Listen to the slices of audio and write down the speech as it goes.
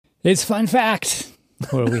It's Fun Fact,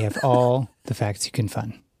 where we have all the facts you can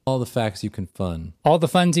fun. All the facts you can fun. All the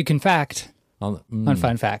funs you can fact On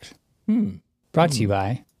Fun Fact. Brought to you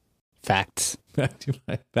by Facts.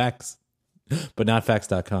 Facts. But not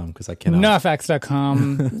facts.com because I cannot.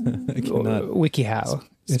 Notfacts.com. I cannot WikiHow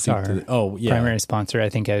is speak our to primary sponsor. I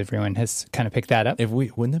think everyone has kind of picked that up.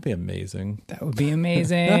 Wouldn't that be amazing? That would be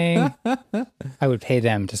amazing. I would pay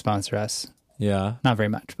them to sponsor us. Yeah. Not very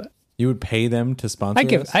much, but You would pay them to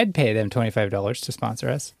sponsor us? I'd pay them $25 to sponsor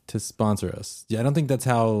us. To sponsor us. Yeah, I don't think that's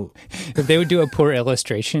how... If they would do a poor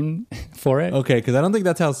illustration for it. Okay, because I don't think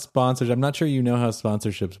that's how I'm not sure you know how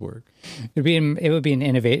sponsorships work. It would be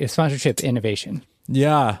an sponsorship innovation.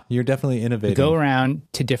 Yeah, you're definitely innovating. Go around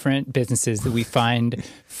to different businesses that we find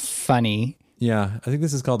funny. Yeah, I think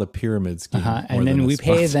this is called a pyramid scheme. And then we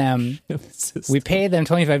pay them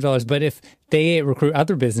 $25. But if they recruit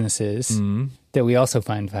other businesses that we also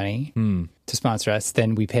find funny to sponsor us,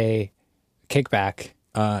 then we pay kickback.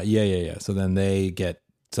 Yeah. So then they get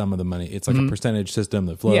some of the money. It's like a percentage system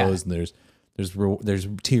that flows, and there's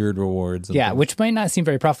tiered rewards. And things. Which might not seem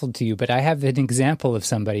very profitable to you, but I have an example of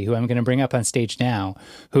somebody who I'm going to bring up on stage now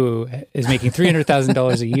who is making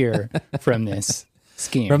 $300,000 a year from this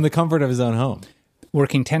scheme. From the comfort of his own home.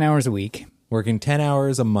 Working 10 hours a week. Working 10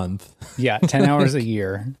 hours a month. Yeah, 10 hours a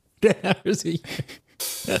year. 10 hours a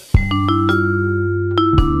year.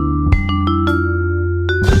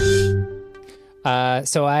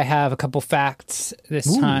 So I have a couple facts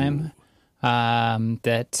this time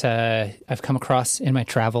that I've come across in my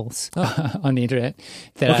travels on the internet.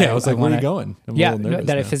 I was like, where are you going? I'm a little nervous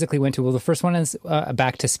that now. I physically went to. Well, the first one is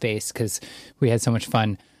back to space because we had so much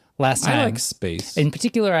fun last time. I like space. In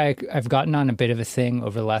particular, I've gotten on a bit of a thing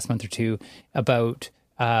over the last month or two about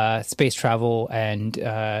space travel and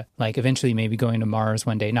like eventually maybe going to Mars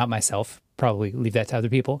one day. Not myself, probably leave that to other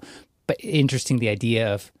people. But interesting, the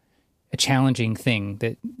idea of a challenging thing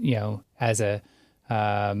that, as a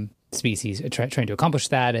species trying to accomplish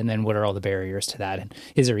that, and then what are all the barriers to that, and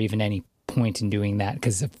is there even any point in doing that?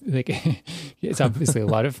 Because it's obviously a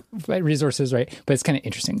lot of resources, right? But it's kind of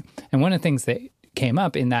interesting. And one of the things that came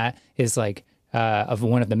up in that is like of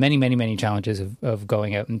one of the many, many, many challenges of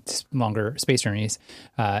going out in longer space journeys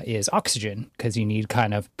is oxygen, because you need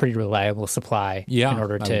kind of pretty reliable supply in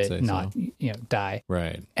order to not die.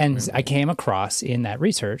 Right. And right. I came across in that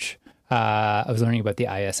research, I was learning about the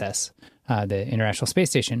ISS, the International Space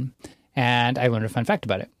Station, and I learned a fun fact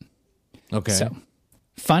about it. Okay. So,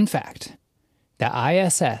 fun fact, the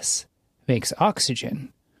ISS makes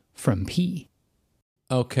oxygen from pee.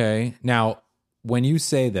 Okay. Now, when you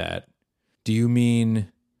say that, do you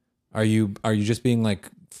mean, are you just being like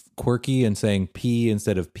quirky and saying pee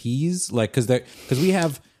instead of peas? Like, because we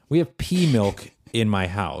have pea milk in my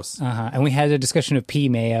house. And we had a discussion of pea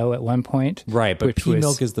mayo at one point. Right, but pea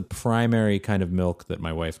milk is the primary kind of milk that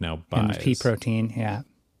my wife now buys. And pea protein, yeah.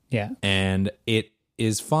 Yeah. And it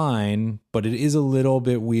is fine, but it is a little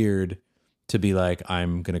bit weird to be like,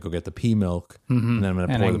 I'm going to go get the pea milk, and then I'm going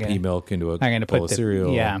to pour the pea milk into a bowl of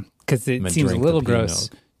cereal. Yeah, because it seems a little gross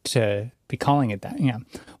to be calling it that. Yeah.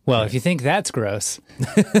 Well, if you think that's gross,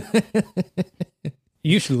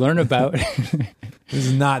 you should learn about... This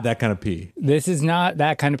is not that kind of pea. This is not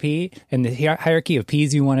that kind of pea. And the hierarchy of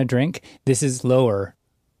peas you want to drink, this is lower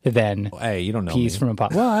than you don't know peas me. from a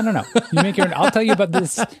pot. Well, I don't know. You make your own. I'll tell you about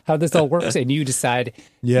this, how this all works, and you decide.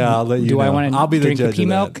 Yeah, I'll let you know. Do I want to drink the pea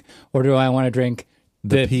milk, that. or do I want to drink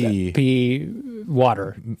the pea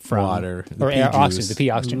water from water or pea air juice. oxygen, the pea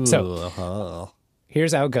oxygen? So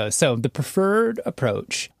here's how it goes. So the preferred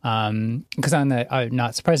approach, because on the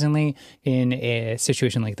not surprisingly, in a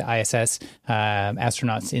situation like the ISS,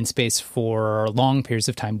 astronauts in space for long periods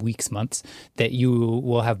of time, weeks, months, that you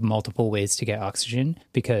will have multiple ways to get oxygen,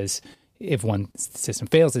 because if one system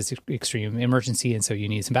fails, it's an extreme emergency, and so you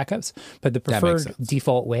need some backups. But the preferred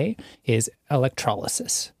default way is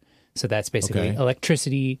electrolysis. So that's basically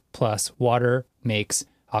electricity plus water makes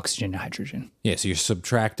oxygen and hydrogen. Yeah, so you're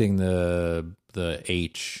subtracting the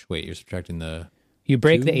H. Wait, you're subtracting the... You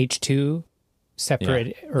break the H2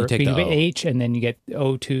 separate, or you take the H, and then you get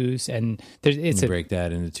O2s, and you break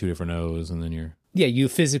that into two different O's, and then you're... Yeah, you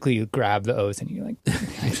physically grab the O's, and you're like...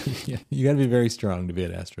 Yeah, you got to be very strong to be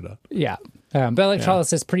an astronaut. Yeah. But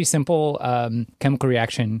electrolysis, pretty simple chemical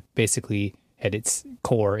reaction, basically, at its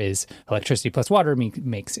core is electricity plus water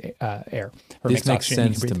makes air. This makes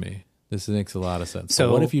sense to me. This makes a lot of sense.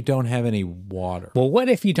 So what if you don't have any water? Well, what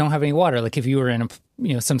if you don't have any water? Like if you were in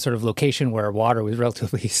some sort of location where water was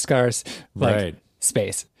relatively scarce, like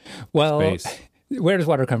space. Well, where does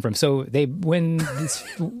water come from? So when this,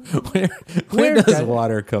 Where does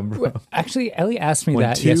water come from? actually, Ellie asked me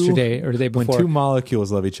that two- yesterday or the day When before. two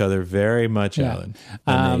molecules love each other very much, Alan,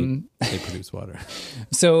 then they produce water.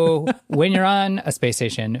 So when you're on a space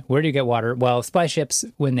station, where do you get water? Well, supply ships,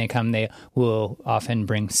 when they come, they will often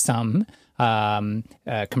bring some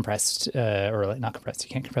compressed or not compressed. You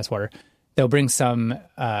can't compress water. They'll bring some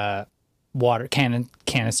water,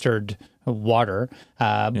 canistered water,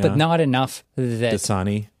 but not enough that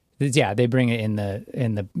Dasani. Yeah, they bring it in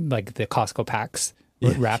the like the Costco packs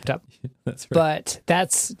wrapped up. That's right. But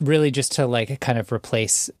that's really just to like kind of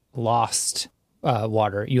replace lost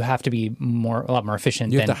water. You have to be a lot more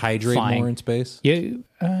efficient. You have than to hydrate flying. more in space? Do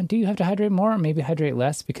you have to hydrate more, or maybe hydrate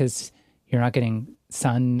less because you're not getting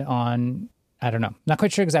sun on? I don't know. Not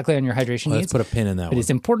quite sure exactly on your hydration Let's needs. put a pin in that But one.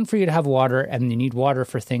 it's important for you to have water, and you need water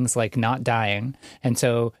for things like not dying. And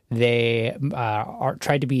so they are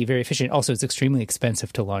tried to be very efficient. Also, it's extremely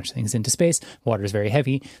expensive to launch things into space. Water is very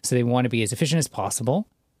heavy, so they want to be as efficient as possible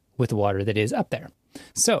with the water that is up there.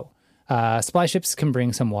 So supply ships can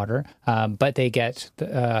bring some water, but they get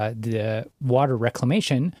the water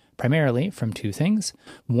reclamation primarily from two things.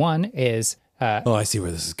 One is I see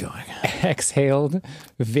where this is going. exhaled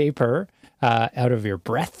vapor out of your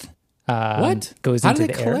breath. What? Goes How into do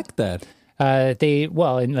they the collect that? air.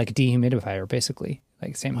 In like a dehumidifier, basically,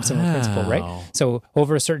 like similar principle, right? Wow. So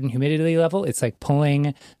over a certain humidity level, it's like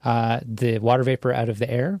pulling the water vapor out of the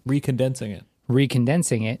air, Recondensing it.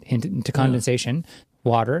 recondensing it into condensation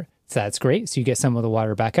water. So that's great. So you get some of the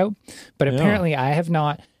water back out. But apparently, I have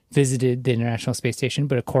not visited the International Space Station,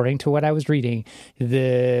 but according to what I was reading,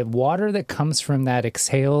 the water that comes from that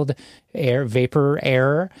exhaled vapor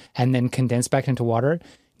air and then condensed back into water,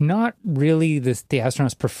 not really the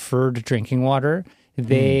astronauts' preferred drinking water.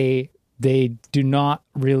 They do not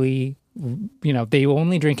really, they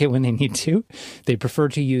only drink it when they need to. They prefer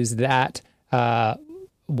to use that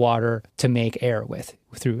water to make air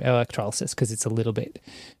through electrolysis because it's a little bit.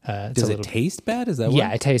 Does it taste bad? Is that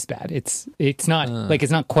Yeah, it tastes bad. It's not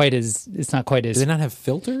it's not quite as Do they not have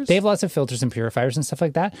filters? they have lots of filters and purifiers and stuff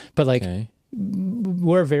like that. But like Okay.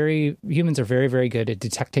 humans are very, very good at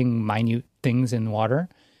detecting minute things in water.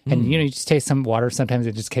 And you just taste some water. Sometimes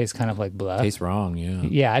it just tastes kind of like blah. Tastes wrong, yeah.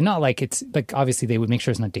 Yeah, not like it's like obviously they would make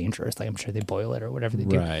sure it's not dangerous. Like I'm sure they boil it or whatever they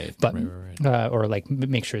do. Right. But right. or like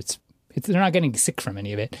make sure it's they're not getting sick from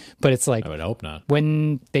any of it. But it's like I would hope not.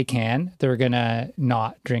 when they can, they're gonna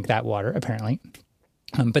not drink that water apparently.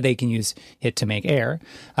 But they can use it to make air.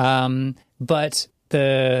 But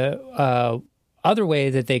the other way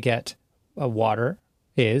that they get water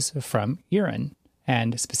is from urine,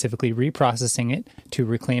 and specifically reprocessing it to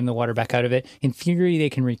reclaim the water back out of it. In theory, they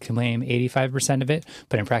can reclaim 85% of it,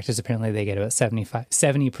 but in practice, apparently they get about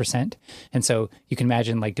 70%. And so you can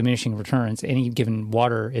imagine like diminishing returns. Any given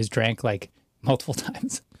water is drank like multiple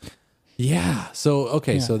times. Yeah. So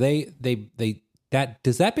so they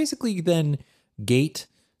does that basically then gate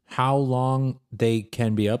how long they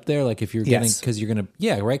can be up there? Like if you're getting Yes. because you're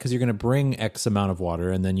gonna bring X amount of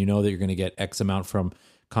water, and then you know that you're gonna get X amount from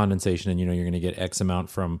condensation, and you know you're gonna get X amount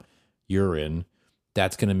from urine.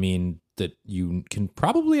 That's gonna mean that you can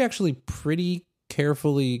probably actually pretty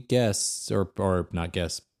carefully guess or not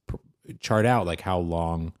guess, chart out like how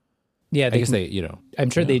long. Yeah, I guess they I'm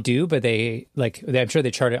sure they do, but I'm sure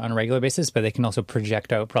they chart it on a regular basis, but they can also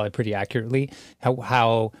project out probably pretty accurately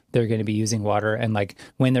how they're going to be using water. And like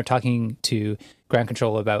when they're talking to ground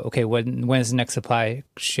control about, okay, when is the next supply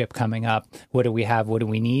ship coming up? What do we have? What do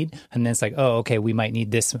we need? And then it's like, oh, okay, we might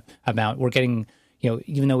need this amount. We're getting,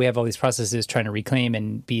 even though we have all these processes trying to reclaim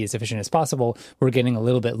and be as efficient as possible, we're getting a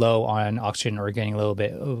little bit low on oxygen or getting a little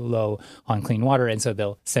bit low on clean water. And so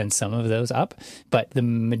they'll send some of those up. But the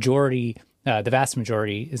majority, the vast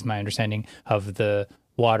majority is my understanding of the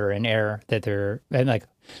water and air that and like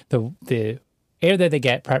the air that they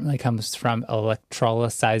get primarily comes from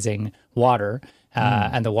electrolysizing water.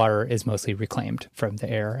 And the water is mostly reclaimed from the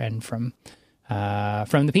air and from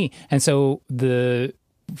the pee. And so the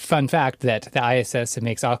fun fact that the ISS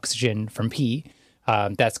makes oxygen from pee,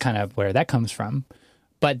 that's kind of where that comes from.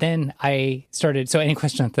 But then I started, so any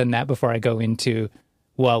questions on that before I go into,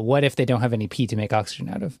 well, what if they don't have any pee to make oxygen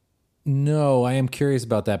out of? No, I am curious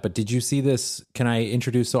about that. But did you see this? Can I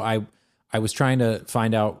introduce? So I was trying to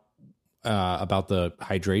find out about the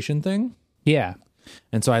hydration thing. Yeah.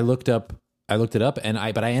 And so I looked it up,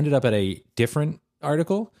 but I ended up at a different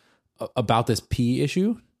article about this pee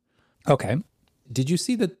issue. Okay. Did you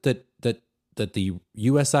see that the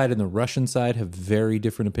U.S. side and the Russian side have very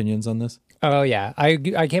different opinions on this? Oh, yeah.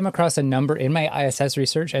 I came across a number in my ISS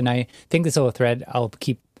research, and I think this is a thread I'll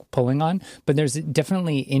keep pulling on, but there's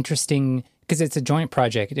definitely interesting because it's a joint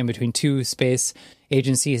project in between two space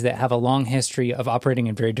agencies that have a long history of operating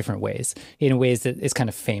in very different ways, in ways that is kind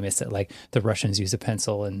of famous, that like the Russians use a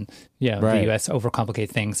pencil and, you know, the US overcomplicate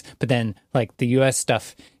things. But then like the US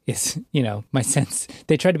stuff is, you know, my sense,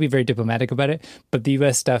 they try to be very diplomatic about it, but the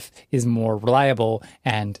US stuff is more reliable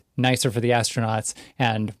and nicer for the astronauts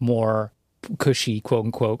and more cushy, quote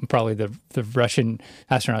unquote, probably the Russian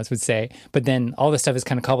astronauts would say. But then all this stuff is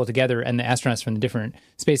kind of cobbled together, and the astronauts from the different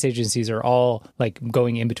space agencies are all like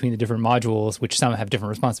going in between the different modules, which some have different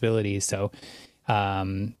responsibilities. So,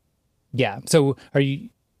 yeah. So are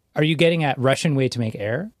you getting at Russian way to make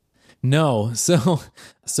air? No. So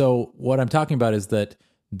what I'm talking about is that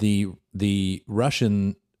the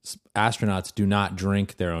Russian astronauts do not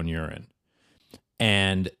drink their own urine.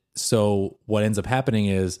 And so what ends up happening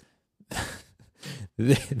is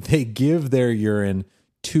they give their urine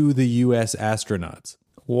to the U.S. astronauts.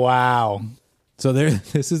 Wow. So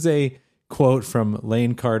this is a quote from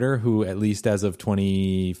Lane Carter, who at least as of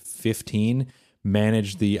 2015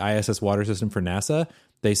 managed the ISS water system for NASA.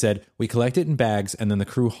 They said, "We collect it in bags and then the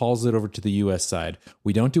crew hauls it over to the U.S. side.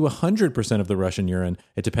 We don't do 100% of the Russian urine.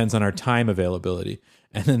 It depends on our time availability."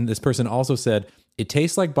 And then this person also said, "It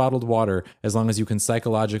tastes like bottled water as long as you can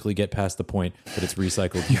psychologically get past the point that it's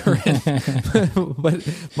recycled urine."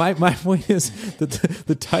 But my point is that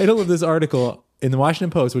the title of this article in the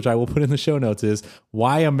Washington Post, which I will put in the show notes, is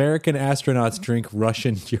 "Why American Astronauts Drink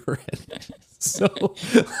Russian Urine." So,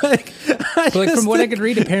 like from what I could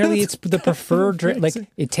read, apparently it's the preferred drink. Like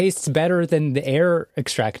it tastes better than the air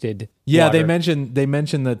extracted. Yeah, water. they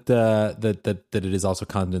mentioned that that it is also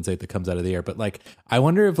condensate that comes out of the air. But like, I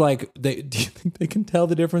wonder if like do you think they can tell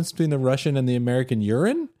the difference between the Russian and the American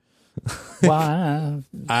urine? Wow.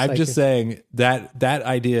 I'm just saying that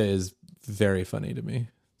idea is very funny to me.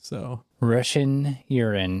 So Russian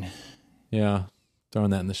urine. Yeah,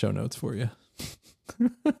 throwing that in the show notes for you.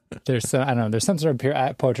 There's some, I don't know, there's some sort of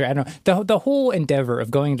pure poetry. I don't know. The whole endeavor of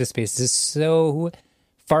going into space is so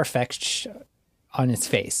far-fetched on its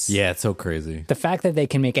face. Yeah, it's so crazy. The fact that they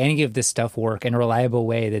can make any of this stuff work in a reliable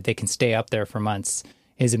way, that they can stay up there for months,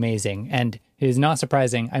 is amazing. And it is not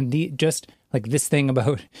surprising. Just like this thing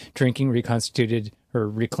about drinking reconstituted or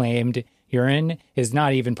reclaimed urine is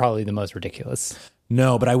not even probably the most ridiculous.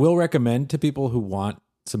 No, but I will recommend to people who want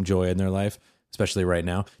some joy in their life, especially right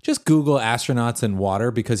now, just Google astronauts and water,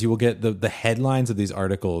 because you will get the headlines of these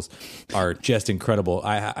articles are just incredible.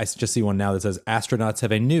 I just see one now that says astronauts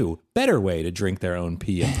have a new, better way to drink their own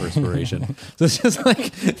pee and perspiration. So it's just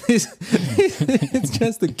like, it's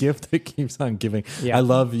just the gift that keeps on giving. Yeah. I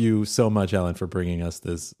love you so much, Ellen, for bringing us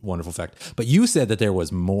this wonderful fact. But you said that there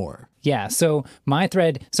was more. Yeah. So my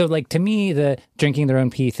thread, so like to me, the drinking their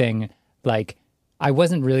own pee thing, like, I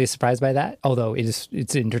wasn't really surprised by that, although it's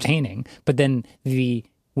entertaining. But then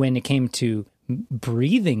when it came to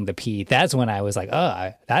breathing the pee, that's when I was like,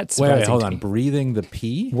 that's surprising. Wait, hold on, breathing the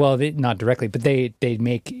pee? Well, not directly, but they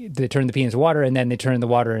turn the pee into water, and then they turn the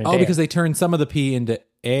water into air. Because they turn some of the pee into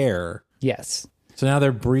air. Yes. So now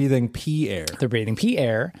they're breathing pee air. They're breathing pee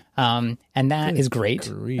air, and that is great,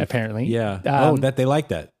 apparently. Yeah. That they like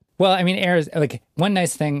that. Well, I mean, air is like one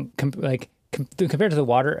nice thing, compared to the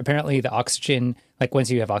water, apparently the oxygen, like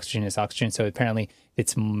once you have oxygen, it's oxygen. So apparently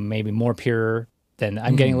it's maybe more pure than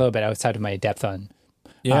I'm getting a little bit outside of my depth on.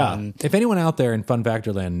 Yeah. If anyone out there in Fun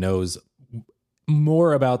Factor Land knows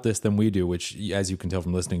more about this than we do, which as you can tell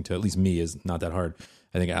from listening to at least me is not that hard.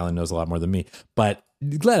 I think Alan knows a lot more than me, but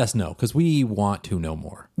let us know because we want to know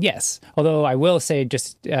more. Yes. Although I will say,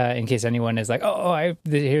 just in case anyone is like,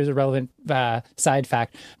 here's a relevant side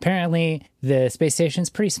fact. Apparently the space station's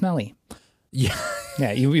pretty smelly. Yeah.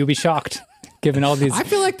 Yeah, you'll be shocked given all these. I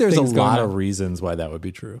feel like there's a lot of reasons why that would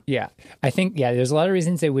be true. Yeah. I think, there's a lot of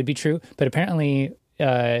reasons it would be true, but apparently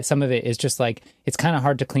some of it is just like, it's kind of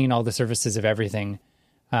hard to clean all the surfaces of everything.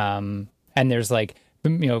 And there's like,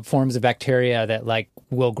 forms of bacteria that like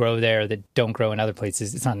will grow there that don't grow in other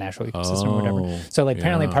places. It's not a natural ecosystem or whatever. So like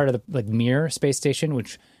apparently part of the like Mir space station,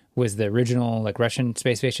 which was the original like Russian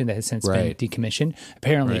space station that has since been decommissioned,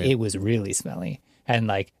 apparently it was really smelly. And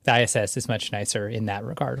like the ISS is much nicer in that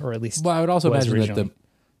regard, or at least. Well, I would also imagine that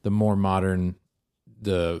the more modern,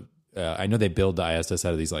 I know they build the ISS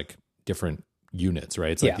out of these like different units,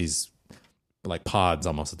 right? It's like these like pods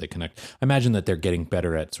almost that they connect. I imagine that they're getting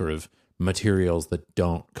better at sort of materials that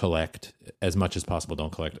don't collect as much as possible,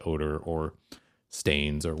 don't collect odor or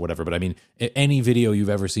stains or whatever. But I mean, any video you've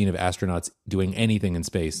ever seen of astronauts doing anything in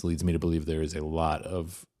space leads me to believe there is a lot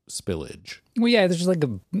of spillage. Well, yeah, there's just like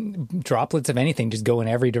droplets of anything just go in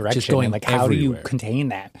every direction. Just going and like, everywhere. How do you contain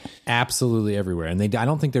that? Absolutely everywhere. And I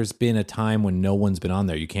don't think there's been a time when no one's been on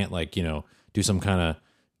there. You can't like, do some kind of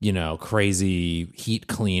crazy heat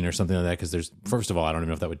clean or something like that. Because first of all, I don't even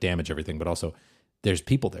know if that would damage everything, but also there's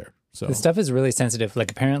people there. So The stuff is really sensitive.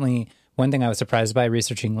 Like apparently, one thing I was surprised by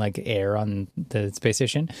researching like air on the space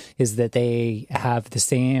station is that they have the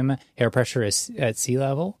same air pressure as at sea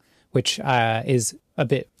level, which is a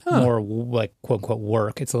bit more like quote unquote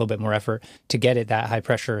work. It's a little bit more effort to get it that high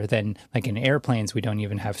pressure than like in airplanes. We don't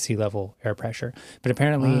even have sea level air pressure. But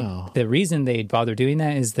apparently the reason they bother doing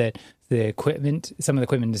that is that some of the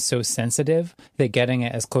equipment is so sensitive that getting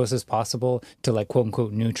it as close as possible to like quote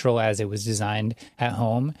unquote neutral as it was designed at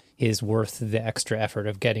home is worth the extra effort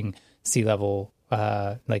of getting sea level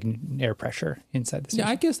like air pressure inside the station.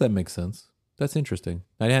 yeah, I guess that makes sense. That's interesting.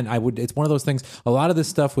 It's one of those things. A lot of this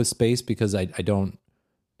stuff with space, because I don't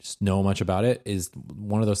just know much about it, is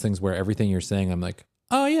one of those things where everything you're saying, I'm like,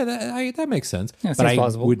 oh yeah, that makes sense. Yeah, but I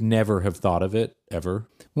plausible. would never have thought of it ever.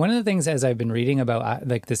 One of the things as I've been reading about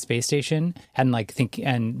like the space station and like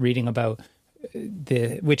reading about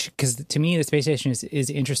because to me the space station is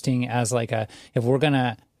interesting as like if we're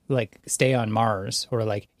gonna like stay on Mars or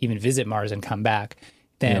like even visit Mars and come back,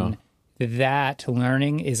 then that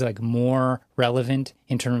learning is like more relevant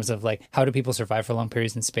in terms of like how do people survive for long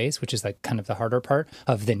periods in space, which is like kind of the harder part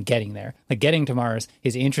of then getting there. Like getting to Mars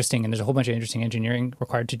is interesting and there's a whole bunch of interesting engineering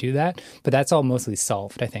required to do that, but that's all mostly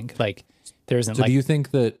solved, I think. Like there isn't So do you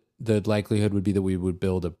think that the likelihood would be that we would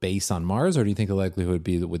build a base on Mars, or do you think the likelihood would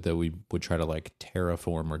be that we would try to like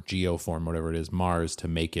terraform or geoform, whatever it is, Mars to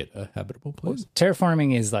make it a habitable place?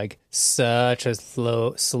 Terraforming is like such a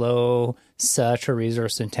slow, such a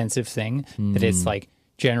resource intensive thing that it's like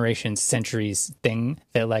generations, centuries thing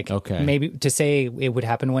that like maybe to say it would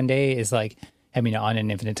happen one day is like, I mean, on an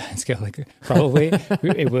infinite time scale, like probably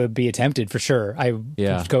it would be attempted for sure. I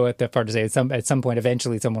would go at that far to say at some point,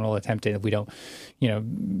 eventually someone will attempt it if we don't,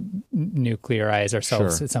 nuclearize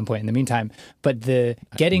ourselves at some point in the meantime. But the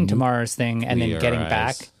getting to Mars thing and then getting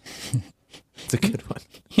back, it's a good one.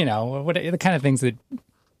 What the kind of things that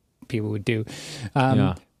people would do.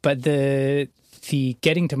 But the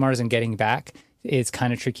getting to Mars and getting back is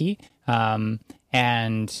kind of tricky. And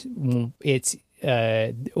it's,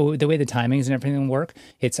 the way the timings and everything work,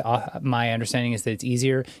 it's my understanding is that it's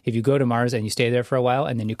easier if you go to Mars and you stay there for a while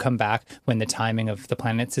and then you come back when the timing of the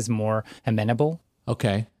planets is more amenable.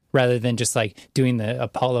 Okay. Rather than just like doing the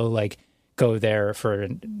Apollo, like go there for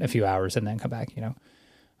a few hours and then come back,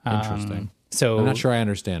 Interesting. So I'm not sure I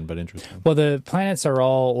understand, but interesting. Well, the planets are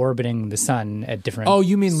all orbiting the sun at different. Oh,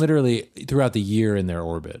 you mean literally throughout the year in their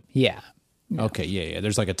orbit? Yeah. Okay. Yeah.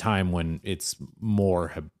 There's like a time when it's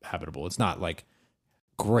more habitable. It's not like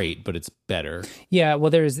great, but it's better. Yeah,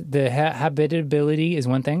 well, there's the habitability is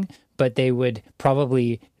one thing, but they would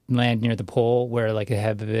probably land near the pole where like the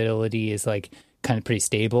habitability is like kind of pretty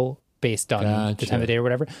stable based on the time of the day or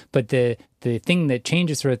whatever. But the thing that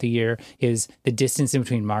changes throughout the year is the distance in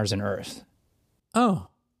between Mars and Earth. Oh,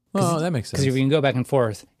 that makes sense. Because if we can go back and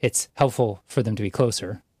forth, it's helpful for them to be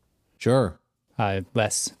closer. Sure.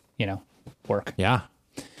 Less, work. Yeah.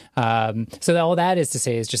 So all that is to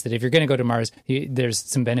say is just that if you're going to go to Mars, there's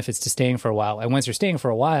some benefits to staying for a while. And once you're staying for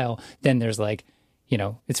a while, then there's like,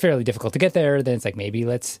 it's fairly difficult to get there. Then it's like, maybe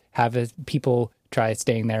let's have people try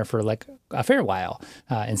staying there for like a fair while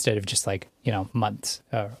instead of just like, months.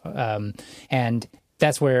 And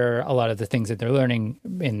that's where a lot of the things that they're learning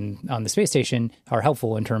on the space station are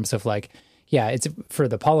helpful in terms of like, yeah, it's for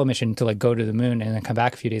the Apollo mission to like go to the moon and then come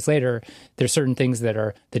back a few days later. There's certain things that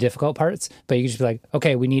are the difficult parts, but you can just be like,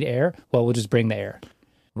 okay, we need air. Well, we'll just bring the air.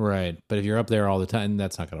 Right. But if you're up there all the time,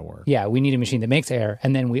 that's not going to work. Yeah, we need a machine that makes air.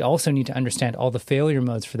 And then we also need to understand all the failure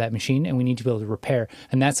modes for that machine, and we need to be able to repair.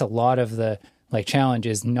 And that's a lot of the like challenge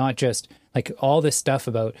is not just like all this stuff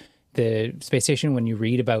about the space station. When you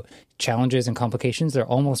read about challenges and complications, they're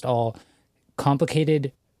almost all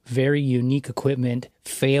complicated, very unique equipment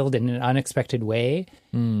failed in an unexpected way.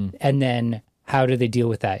 And then how do they deal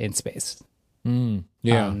with that in space?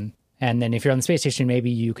 Yeah. And then if you're on the space station, maybe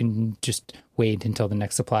you can just wait until the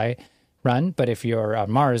next supply run. But if you're on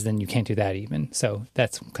Mars, then you can't do that even. So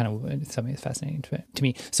that's kind of something that's fascinating to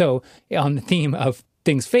me. So on the theme of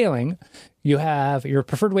things failing, you have your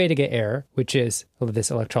preferred way to get air, which is this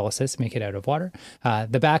electrolysis, make it out of water.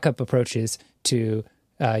 The backup approach is to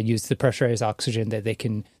use the pressurized oxygen that they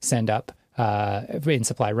can send up in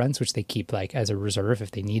supply runs, which they keep like as a reserve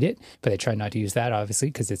if they need it, but they try not to use that obviously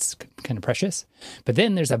because it's kind of precious. But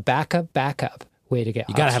then there's a backup way to get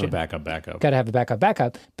you gotta have a backup gotta have a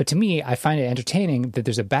backup. But to me, I find it entertaining that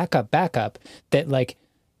there's a backup that like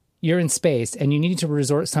you're in space and you need to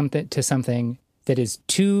resort to something that is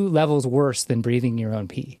 2 levels worse than breathing your own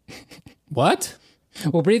pee. What?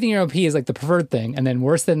 Well, breathing your own pee is like the preferred thing. And then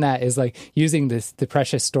worse than that is like using the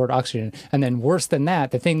precious stored oxygen. And then worse than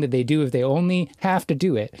that, the thing that they do if they only have to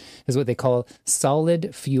do it is what they call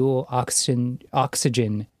solid fuel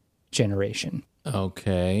oxygen generation.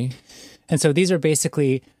 Okay. And so these are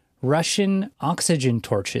basically Russian oxygen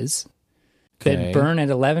torches that burn at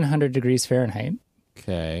 1100 degrees Fahrenheit,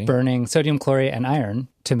 burning sodium chlorate and iron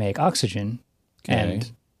to make oxygen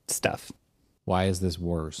and stuff. Why is this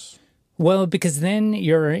worse? Well, because then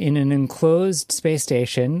you're in an enclosed space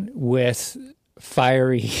station with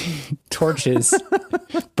fiery torches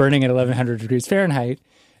burning at 1100 degrees Fahrenheit.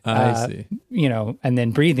 I see. You know, and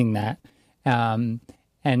then breathing that.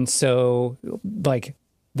 And so, like,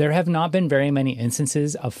 there have not been very many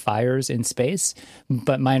instances of fires in space,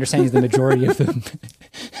 but my understanding is the majority of them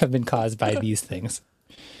have been caused by these things.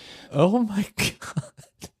 Oh my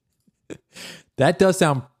God. That does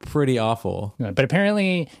sound pretty awful. But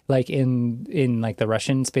apparently, like in like the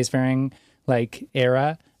Russian spacefaring like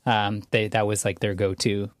era, that was like their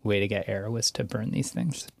go-to way to get air was to burn these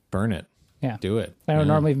things. Burn it. Yeah. Do it. That would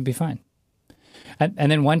normally be fine.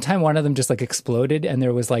 And then one time, one of them just like exploded, and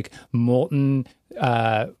there was like molten,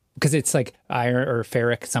 because it's like iron or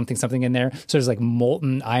ferric something in there. So there's like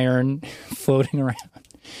molten iron floating around.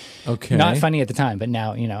 Okay. Not funny at the time, but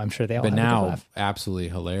now, you know, I'm sure they all. But have a good now, laugh. absolutely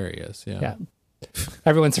hilarious. Yeah.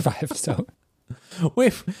 Everyone survived. So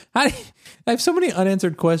wait, I have so many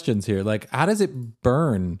unanswered questions here. Like, how does it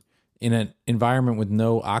burn in an environment with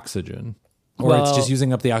no oxygen? Or it's just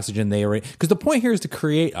using up the oxygen they already... Because the point here is to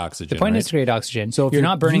create oxygen. The point right? is to create oxygen. So if you're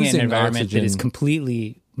not burning it in an using environment that is oxygen-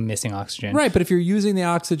 completely missing oxygen. Right, but if you're using the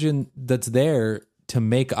oxygen that's there to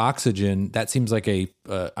make oxygen, that seems like I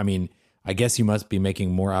mean, I guess you must be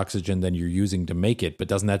making more oxygen than you're using to make it, but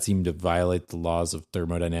doesn't that seem to violate the laws of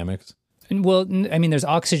thermodynamics? And well, I mean, there's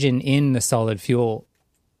oxygen in the solid fuel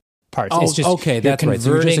parts. Oh, It's just, okay, you're that's right.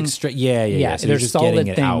 So you're just converting- yeah. So you're there's just solid getting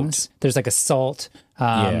it things. out. There's like a salt.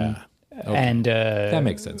 Yeah. Okay. And That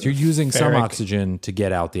makes sense. You're using some ferric. oxygen to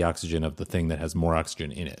get out the oxygen of the thing that has more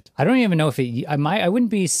oxygen in it. I don't even know if I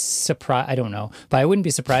wouldn't be surprised. I don't know, but I wouldn't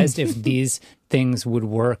be surprised if these things would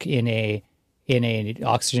work in a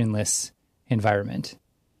oxygenless environment.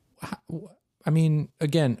 I mean,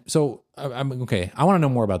 again, so I'm okay. I want to know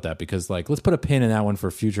more about that because, like, let's put a pin in that one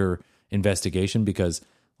for future investigation because,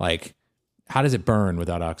 like, how does it burn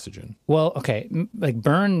without oxygen? Well, okay, like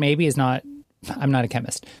burn maybe is not. I'm not a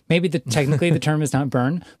chemist. Maybe technically the term is not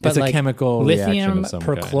burn, but It's a like chemical reaction lithium of some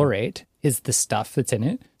kind. perchlorate is the stuff that's in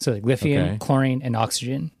it. So like lithium, Okay. chlorine, and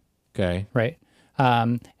oxygen, Okay. right?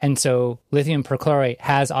 And so lithium perchlorate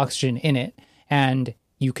has oxygen in it, and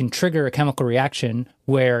you can trigger a chemical reaction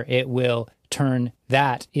where it will turn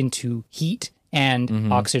that into heat and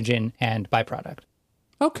Mm-hmm. oxygen and byproduct.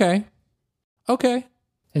 Okay.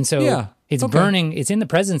 And so Yeah, it's okay. burning. It's in the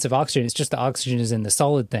presence of oxygen. It's just the oxygen is in the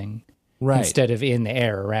solid thing. Right. Instead of in the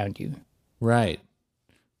air around you. Right.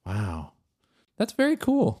 Wow. That's very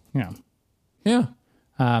cool. Yeah. Yeah.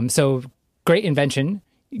 So great invention.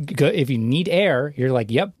 If you need air, you're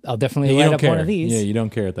like, yep, I'll definitely You light don't up care. one of these. Yeah, you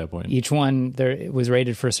don't care at that point. Each one there it was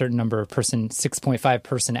rated for a certain number of 6.5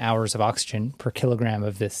 person hours of oxygen per kilogram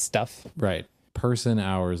of this stuff. Right. Person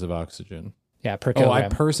hours of oxygen. Yeah, per Oh,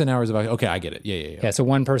 kilogram. person hours of oxygen. Okay, I get it. Yeah. Yeah, so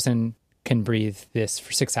one person can breathe this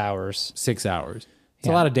for 6 hours. 6 hours. It's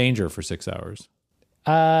Yeah. a lot of danger for 6 hours.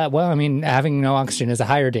 Well, I mean, having no oxygen is a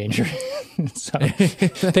higher danger. So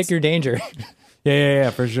pick your danger. Yeah,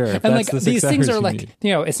 for sure. If And that's like the 6 these things hours are you like, need.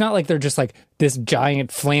 you know, it's not like they're just like this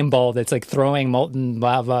giant flame ball that's like throwing molten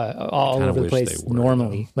lava all kinda over the wish place they were,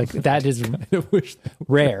 normally. Like that is I wish.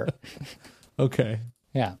 rare. Okay.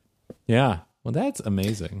 Yeah. Yeah. Well, that's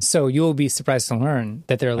amazing. So you'll be surprised to learn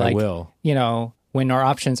that they're like, will. you know, when our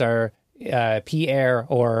options are pea air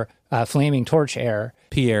or flaming torch air,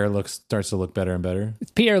 Pierre starts to look better and better.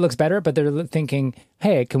 pea air looks better, but they're thinking,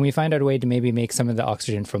 hey, can we find out a way to maybe make some of the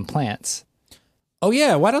oxygen from plants? Oh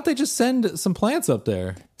yeah, why don't they just send some plants up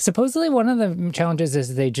there? Supposedly one of the challenges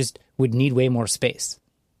is they just would need way more space.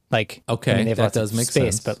 Like, Okay, I mean, they have that lots does of make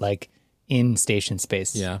space, sense. but like in station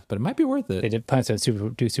space. Yeah, but it might be worth it. They did plants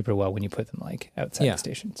don't do super well when you put them like outside Yeah. the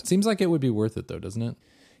stations. Seems like it would be worth it though, doesn't it?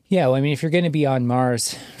 Yeah, well, I mean, if you're going to be on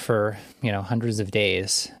Mars for hundreds of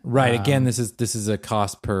days, Right. Again, this is a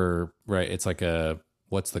cost per right. It's like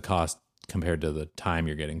what's the cost compared to the time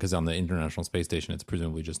you're getting? Because on the International Space Station, it's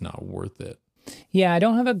presumably just not worth it. yeah, I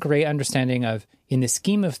don't have a great understanding of, in the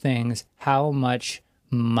scheme of things, how much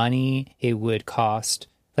money it would cost.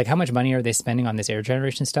 Like, how much money are they spending on this air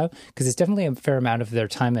generation stuff? Because it's definitely a fair amount of their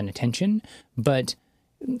time and attention, but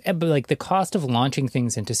like the cost of launching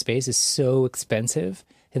things into space is so expensive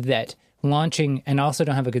that launching, and also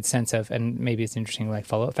don't have a good sense of, and maybe it's interesting, like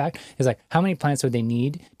follow-up fact, is like how many plants would they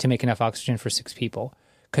need to make enough oxygen for 6 people?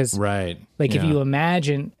 Because Right. like if Yeah. you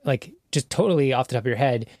imagine, like just totally off the top of your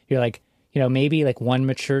head, you're like, maybe like one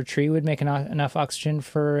mature tree would make enough oxygen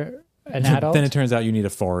for an adult. Then it turns out you need a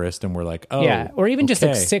forest, and we're like, oh, Yeah, or even just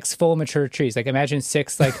like okay. 6 full mature trees. Like imagine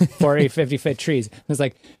 6 like 40, 50-foot trees. It's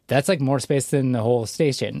like that's like more space than the whole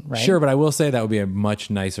station, right? Sure, but I will say that would be a much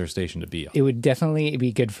nicer station to be on. It would definitely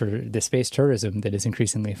be good for the space tourism that is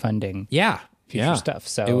increasingly funding Yeah. future stuff.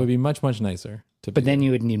 So, It would be much, much nicer to but be. then you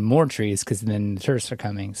would need more trees because then the tourists are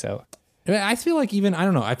coming. So I feel like even, I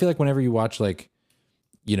don't know, I feel like whenever you watch like,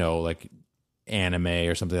 like anime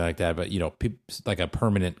or something like that, but like a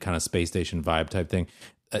permanent kind of space station vibe type thing,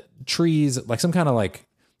 trees, like some kind of like,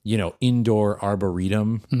 indoor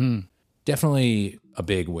arboretum, definitely a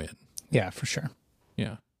big win. yeah, for sure.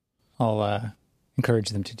 Yeah. I'll encourage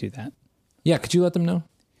them to do that. Yeah. Could you let them know?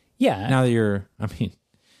 Yeah. Now that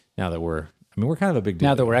we're kind of a big deal.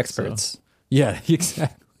 Now that we're so- experts. Yeah,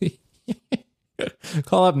 exactly.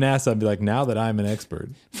 Call up NASA and be like, now that I'm an expert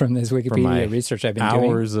From this my Wikipedia research I've been doing.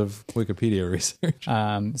 hours of Wikipedia research.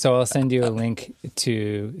 So I'll send you a link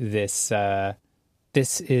to this.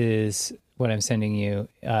 This is what I'm sending you,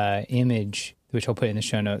 image, which I'll put in the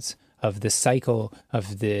show notes, of the cycle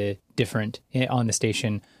of the different on the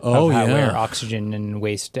station Oh, of how, yeah. where oxygen and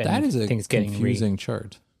waste and That is a things getting confusing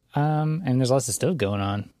chart. and there's lots of stuff going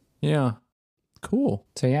on. Yeah. Cool.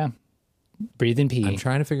 So yeah, breathe and pee. I'm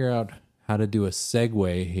trying to figure out how to do a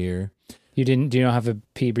segue here. Do you not have a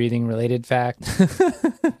pee breathing related fact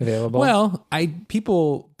available? Well,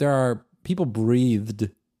 there are people breathed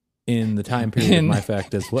in the time period of my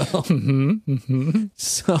fact as well.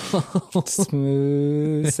 So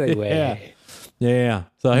smooth segue. Yeah.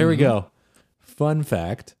 So here we go. Fun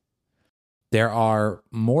fact. There are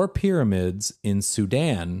more pyramids in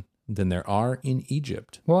Sudan than there are in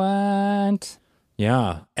Egypt. What?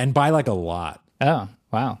 Yeah. And by like a lot. Oh,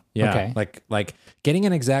 wow. Yeah. Okay. Like getting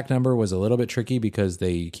an exact number was a little bit tricky because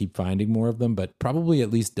they keep finding more of them, but probably at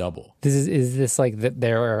least double. Is this like that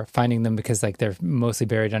they're finding them because like they're mostly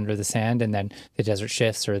buried under the sand and then the desert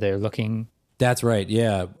shifts, or they're looking? That's right.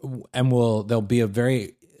 Yeah. And there'll be a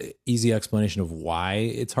very easy explanation of why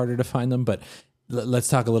it's harder to find them, but let's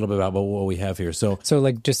talk a little bit about what we have here. So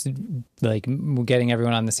like just like getting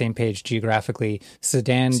everyone on the same page geographically,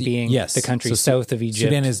 Sudan being yes. the country So south of Egypt.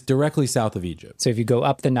 Sudan is directly south of Egypt. So if you go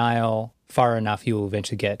up the Nile far enough, you will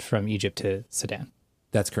eventually get from Egypt to Sudan.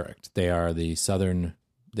 That's correct. They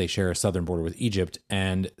share a southern border with Egypt.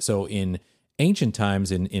 And so in ancient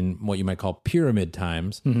times, in what you might call pyramid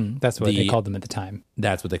times, That's what they called them at the time.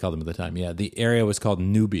 that's what they called them at the time. Yeah. The area was called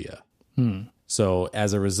Nubia. So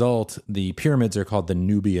as a result, the pyramids are called the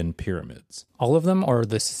Nubian pyramids. All of them, or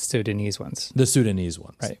the Sudanese ones? The Sudanese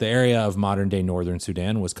ones. Right. The area of modern day northern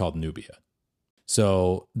Sudan was called Nubia.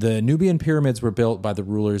 So the Nubian pyramids were built by the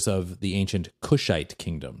rulers of the ancient Kushite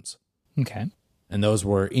kingdoms. Okay. And those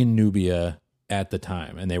were in Nubia at the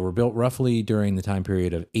time. And they were built roughly during the time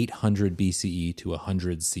period of 800 BCE to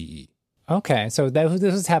 100 CE. Okay. So this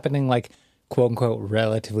was happening like, quote unquote,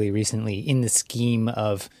 relatively recently in the scheme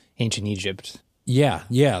of ancient Egypt. Yeah,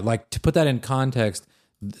 yeah. Like to put that in context,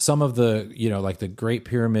 some of the, like the Great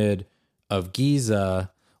Pyramid of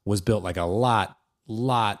Giza was built like a lot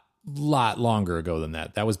longer ago than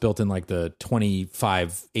that. That was built in like the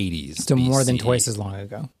 2580s. So more than BCE. twice as long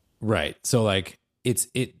ago. Right. So like this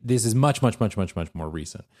is much more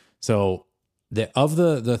recent. So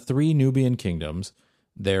the 3 Nubian kingdoms,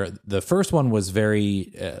 the first one was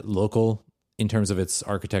very local in terms of its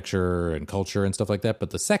architecture and culture and stuff like that.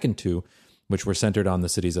 But the second 2, which were centered on the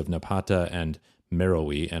cities of Napata and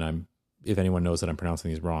Meroe, and if anyone knows that I'm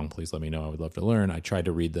pronouncing these wrong, please let me know. I would love to learn. I tried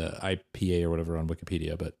to read the IPA or whatever on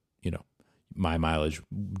Wikipedia, but my mileage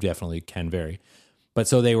definitely can vary. But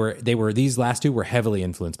so these last 2 were heavily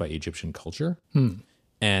influenced by Egyptian culture,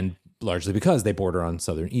 and largely because they border on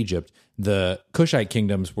southern Egypt. The Kushite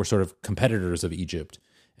kingdoms were sort of competitors of Egypt.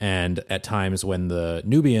 And at times when the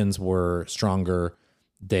Nubians were stronger,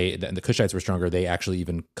 the Kushites were stronger, they actually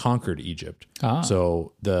even conquered Egypt.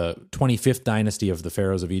 So the 25th dynasty of the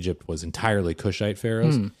pharaohs of Egypt was entirely Kushite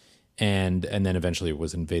pharaohs. And then eventually it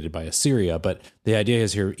was invaded by Assyria. But the idea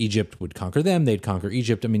is here, Egypt would conquer them, they'd conquer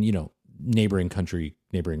Egypt. I mean, neighboring country,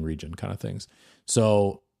 neighboring region kind of things.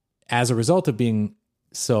 So as a result of being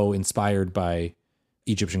so inspired by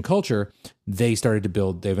Egyptian culture, they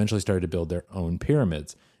eventually started to build their own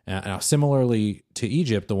pyramids. Now, similarly to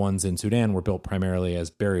Egypt, the ones in Sudan were built primarily as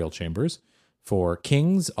burial chambers for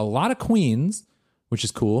kings, a lot of queens, which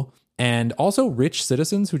is cool, and also rich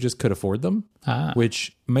citizens who just could afford them,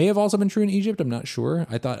 which may have also been true in Egypt. I'm not sure.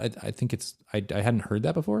 I think I hadn't heard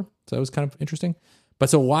that before, so that was kind of interesting. But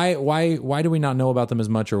so why do we not know about them as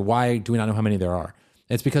much, or why do we not know how many there are?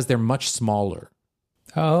 It's because they're much smaller.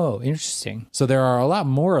 Oh, interesting. So there are a lot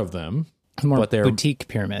more of them, but they're boutique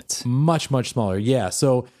pyramids. much smaller. Yeah,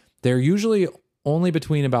 so they're usually only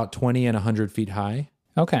between about 20 and 100 feet high.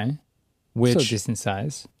 Okay. Which so decent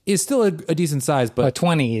size. Is still a decent size, but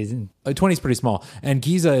 20 is 20 is pretty small. And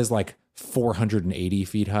Giza is like 480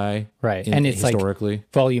 feet high. Right. And it's historically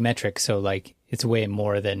like volumetric, so like it's way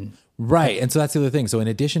more than... Right. And so that's the other thing. So in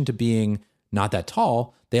addition to being not that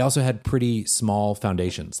tall, they also had pretty small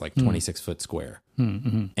foundations, like 26 foot square.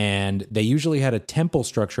 Mm-hmm. And they usually had a temple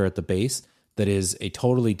structure at the base that is a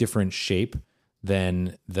totally different shape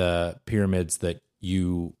than the pyramids that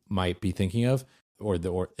you might be thinking of.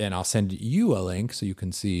 And I'll send you a link so you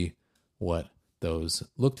can see what those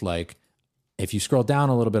looked like. If you scroll down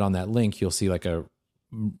a little bit on that link, you'll see like they've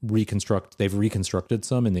reconstructed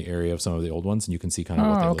some in the area of some of the old ones, and you can see kind of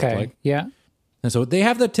what they look like. Yeah. And so they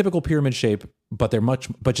have the typical pyramid shape, but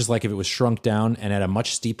but just like if it was shrunk down and at a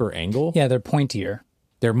much steeper angle. Yeah, they're pointier.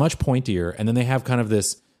 They're much pointier. And then they have kind of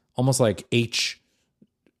this almost like H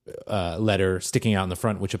letter sticking out in the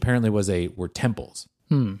front, which apparently were temples.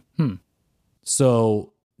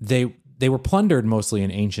 So they were plundered mostly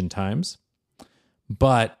in ancient times,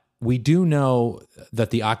 but we do know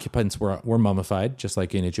that the occupants were mummified, just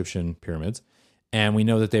like in Egyptian pyramids. And we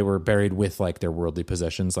know that they were buried with like their worldly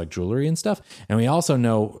possessions, like jewelry and stuff. And we also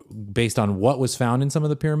know, based on what was found in some of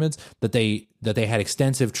the pyramids, that they had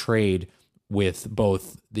extensive trade with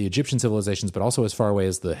both the Egyptian civilizations, but also as far away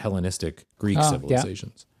as the Hellenistic Greek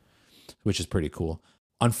civilizations, which is pretty cool.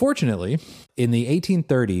 Unfortunately, in the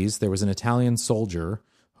 1830s, there was an Italian soldier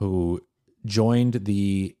who joined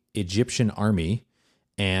the Egyptian army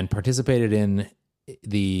and participated in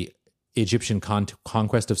the Egyptian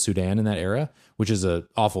conquest of Sudan in that era, which is an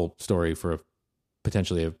awful story for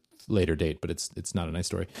potentially a later date, but it's not a nice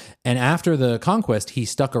story. And after the conquest, he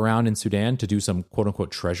stuck around in Sudan to do some quote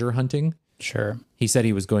unquote treasure hunting. Sure. He said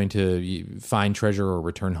he was going to find treasure or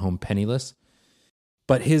return home penniless.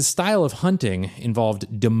 But his style of hunting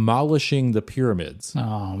involved demolishing the pyramids.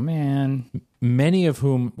 Oh, man. Many of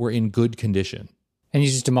whom were in good condition. And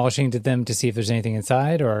he's just demolishing them to see if there's anything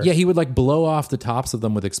inside? Or yeah, he would like blow off the tops of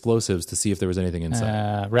them with explosives to see if there was anything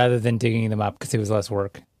inside. Rather than digging them up because it was less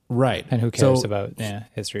work. Right. And who cares about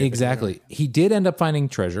history? Exactly. He did end up finding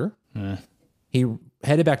treasure. He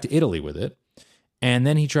headed back to Italy with it. And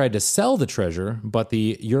then he tried to sell the treasure, but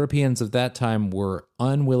the Europeans of that time were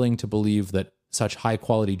unwilling to believe that such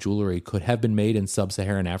high-quality jewelry could have been made in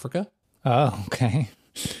sub-Saharan Africa. Oh, okay.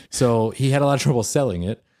 So he had a lot of trouble selling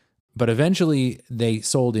it, but eventually they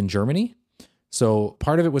sold in Germany. So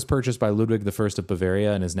part of it was purchased by Ludwig I of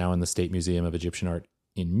Bavaria and is now in the State Museum of Egyptian Art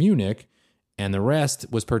in Munich, and the rest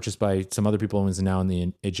was purchased by some other people and is now in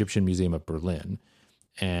the Egyptian Museum of Berlin.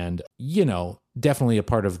 And, definitely a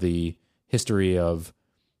part of the history of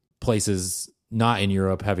places not in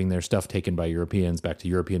Europe having their stuff taken by Europeans back to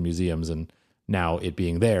European museums and now it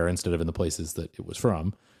being there instead of in the places that it was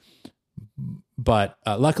from. But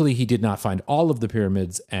luckily, he did not find all of the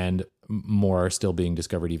pyramids, and more are still being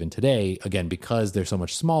discovered even today. Again, because they're so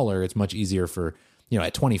much smaller, it's much easier for,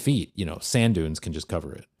 at 20 feet, sand dunes can just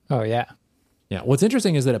cover it. Oh, yeah. Yeah. What's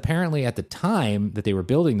interesting is that apparently at the time that they were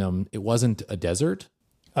building them, it wasn't a desert.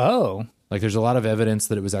 Oh. Like there's a lot of evidence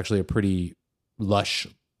that it was actually a pretty lush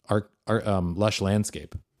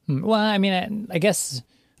landscape. Well, I mean, I guess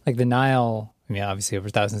like the Nile, obviously over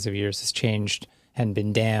thousands of years has changed and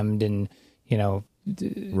been dammed and,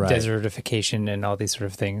 desertification and all these sort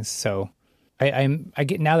of things. So I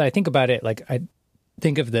get, now that I think about it, like I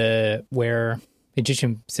think of where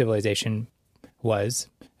Egyptian civilization was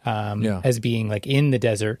as being like in the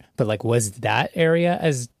desert, but like was that area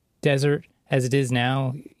as desert as it is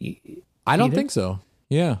now? I don't think so.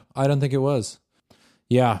 Yeah, I don't think it was.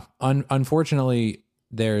 Yeah, unfortunately,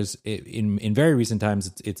 there's in very recent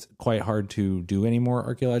times, it's quite hard to do any more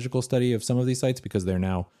archaeological study of some of these sites because they're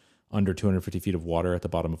now under 250 feet of water at the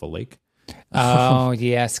bottom of a lake. Oh,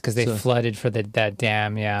 yes, because they flooded for that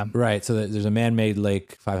dam, yeah. Right, so there's a man-made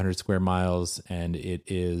lake, 500 square miles, and it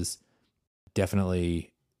is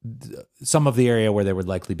definitely some of the area where there would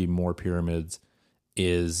likely be more pyramids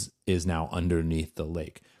is now underneath the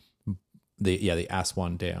lake. The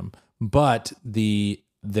Aswan Dam. But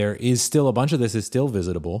there is still a bunch of this is still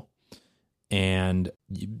visitable, and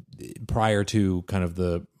prior to kind of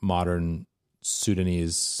the modern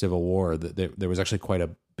Sudanese civil war, there was actually quite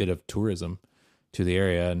a bit of tourism to the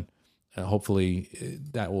area, and hopefully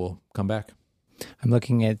that will come back. I'm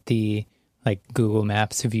looking at the like Google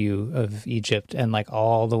Maps view of Egypt, and like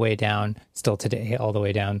all the way down, still today, all the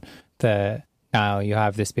way down the Nile, you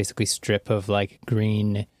have this basically strip of like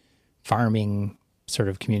green farming sort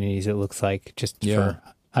of communities. It looks like just for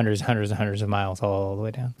hundreds and hundreds of miles all the way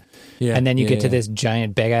down. Yeah, and then you get to this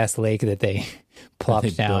giant big ass lake that they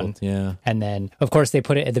plopped down. Built, and then of course they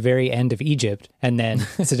put it at the very end of Egypt, and then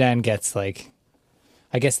Sudan gets like,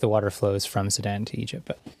 I guess the water flows from Sudan to Egypt,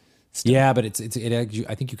 but. Still. Yeah, but it actually,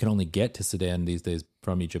 I think you can only get to Sudan these days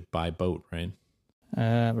from Egypt by boat, right?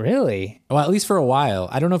 Really? Well, at least for a while.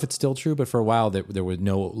 I don't know if it's still true, but for a while there were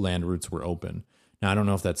no land routes were open. Now I don't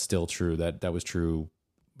know if that's still true. That was true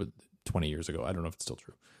 20 years ago. I don't know if it's still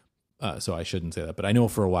true. So I shouldn't say that, but I know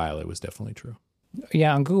for a while it was definitely true.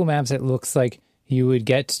 Yeah, on Google Maps it looks like you would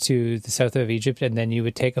get to the south of Egypt and then you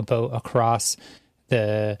would take a boat across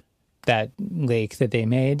that lake that they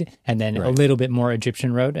made, and then a little bit more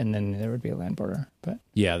Egyptian road, and then there would be a land border. But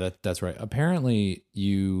yeah, that's right. Apparently,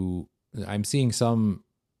 I'm seeing some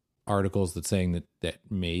articles that saying that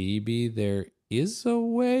maybe there is a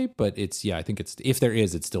way, but I think if there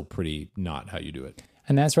is, it's still pretty not how you do it.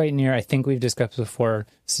 And that's right near, I think we've discussed before,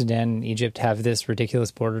 Sudan and Egypt have this ridiculous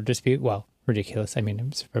border dispute. Well, ridiculous. I mean,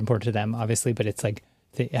 it's important to them, obviously, but it's like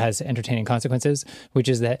it has entertaining consequences, which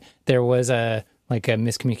is that there was a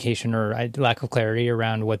miscommunication or a lack of clarity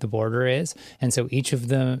around what the border is. And so each of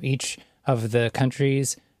the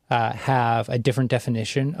countries have a different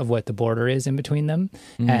definition of what the border is in between them.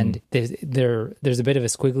 And there's a bit of a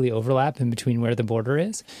squiggly overlap in between where the border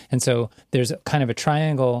is. And so there's kind of a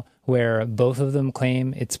triangle where both of them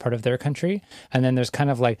claim it's part of their country. And then there's kind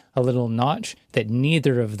of like a little notch that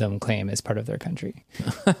neither of them claim is part of their country.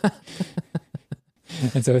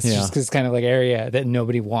 And so it's just this kind of like area that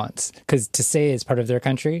nobody wants, because to say it's part of their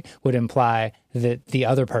country would imply that the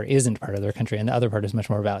other part isn't part of their country and the other part is much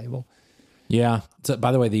more valuable. Yeah. So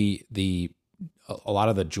by the way, a lot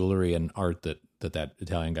of the jewelry and art that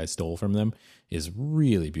Italian guy stole from them is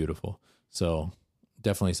really beautiful. So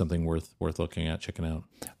definitely something worth looking at, checking out.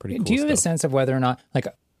 Pretty cool. Do you have a sense of whether or not, like,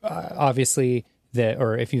 obviously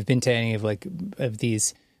or if you've been to any of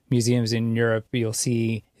these museums in Europe, you'll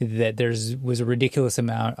see that was a ridiculous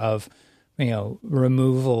amount of,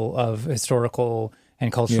 removal of historical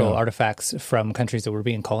and cultural artifacts from countries that were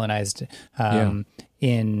being colonized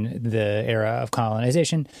in the era of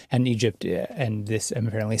colonization, and Egypt and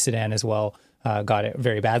apparently Sudan as well got it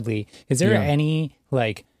very badly. Is there any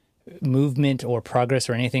movement or progress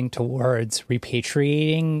or anything towards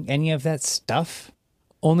repatriating any of that stuff?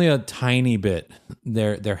 Only a tiny bit.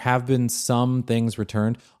 There have been some things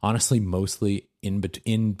returned. Honestly, mostly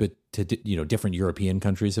different European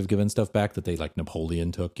countries have given stuff back that they, like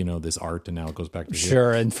Napoleon took, this art, and now it goes back to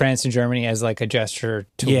here. And France and Germany as like a gesture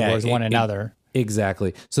towards one another.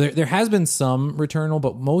 Exactly. So there has been some returnal,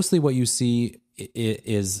 but mostly what you see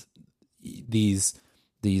is these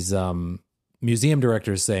museum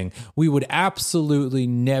directors saying, we would absolutely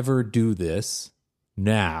never do this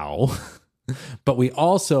now. But we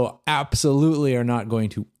also absolutely are not going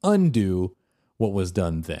to undo what was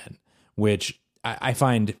done then, which I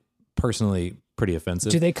find personally pretty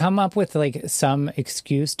offensive. Do they come up with some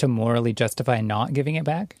excuse to morally justify not giving it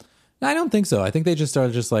back? I don't think so. I think they just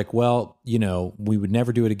started we would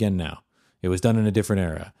never do it again now. It was done in a different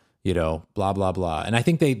era, blah, blah, blah. And I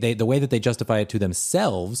think they the way that they justify it to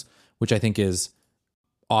themselves, which I think is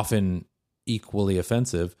often equally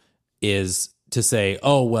offensive, is to say,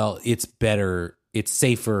 oh, well, it's better, it's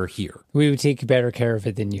safer here. We would take better care of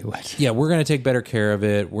it than you would. Yeah, we're going to take better care of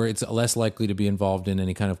it, where it's less likely to be involved in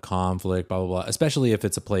any kind of conflict, blah, blah, blah, especially if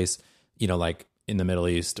it's a place, like in the Middle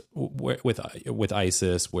East with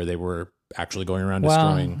ISIS, where they were actually going around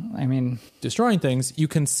destroying things. You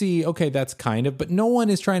can see, okay, that's but no one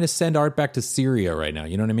is trying to send art back to Syria right now.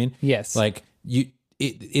 You know what I mean? Yes.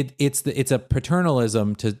 It's a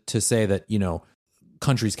paternalism to say that,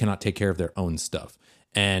 countries cannot take care of their own stuff.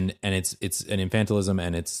 And it's an infantilism,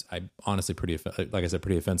 and it's honestly pretty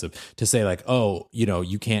offensive to say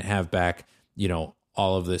you can't have back,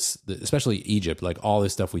 all of this, especially Egypt, all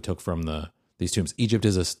this stuff we took from these tombs. Egypt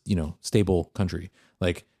is a, stable country.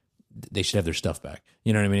 They should have their stuff back.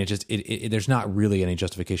 You know what I mean? There's not really any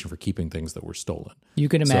justification for keeping things that were stolen. You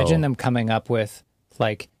can imagine them coming up with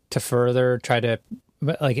to further try to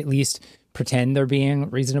at least pretend they're being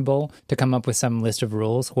reasonable, to come up with some list of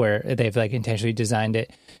rules where they've intentionally designed it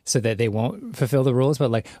so that they won't fulfill the rules.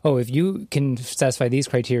 But if you can satisfy these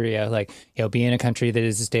criteria, be in a country that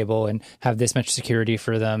is stable and have this much security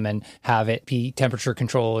for them and have it be temperature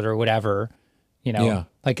controlled or whatever, I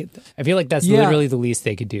feel like that's literally the least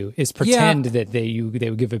they could do, is pretend that they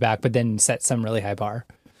would give it back, but then set some really high bar.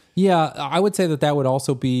 Yeah, I would say that would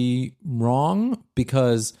also be wrong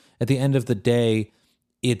because at the end of the day,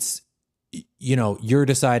 it's, you're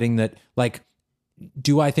deciding that, like,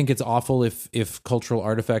 do I think it's awful if cultural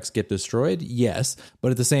artifacts get destroyed? Yes.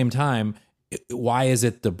 But at the same time, why is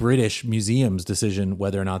it the British Museum's decision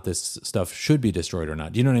whether or not this stuff should be destroyed or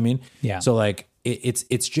not? Do you know what I mean? Yeah. So like, it's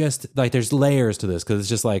just like, there's layers to this, because it's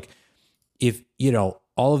just like, if,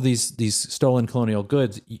 all of these stolen colonial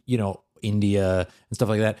goods, India and stuff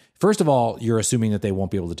like that. First of all, you're assuming that they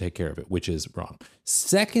won't be able to take care of it, which is wrong.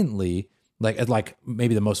 Secondly, like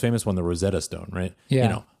maybe the most famous one, the Rosetta Stone, right?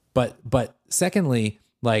 Yeah. But secondly,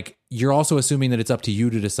 like, you're also assuming that it's up to you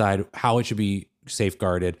to decide how it should be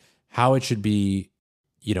safeguarded, how it should be,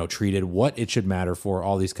 treated, what it should matter for,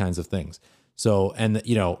 all these kinds of things. So, and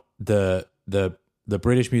the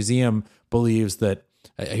British Museum believes that,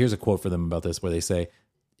 here's a quote for them about this, where they say,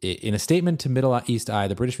 in a statement to Middle East Eye,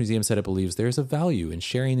 the British Museum said it believes there is a value in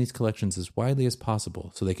sharing these collections as widely as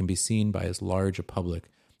possible so they can be seen by as large a public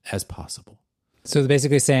as possible. So they're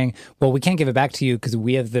basically saying, well, we can't give it back to you because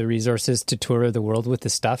we have the resources to tour the world with the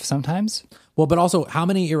stuff sometimes. Well, but also, how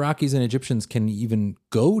many Iraqis and Egyptians can even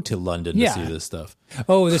go to London to Yeah. see this stuff?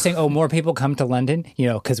 Oh, they're saying, more people come to London,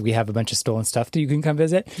 because we have a bunch of stolen stuff that you can come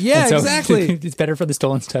visit. Yeah, And so exactly. It's better for the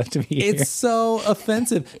stolen stuff to be here. It's so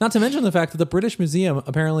offensive. Not to mention the fact that the British Museum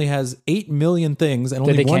apparently has 8 million things and That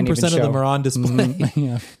only they can't 1% of even them show. are on display.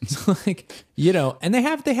 Yeah. So like, and they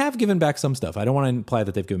have given back some stuff. I don't want to imply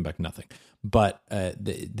that they've given back nothing. But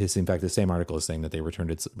this, in fact, the same article is saying that they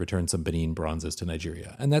returned some Benin bronzes to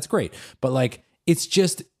Nigeria. And that's great. But like, it's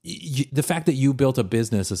just the fact that you built a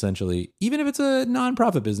business, essentially, even if it's a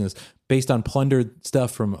nonprofit business, based on plundered stuff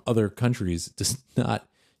from other countries, does not,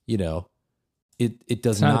 it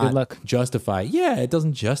does not a good not look. justify. Yeah, it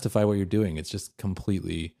doesn't justify what you're doing. It's just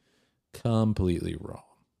completely wrong.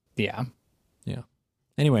 Yeah. Yeah.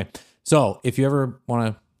 Anyway, so if you ever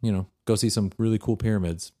want to, go see some really cool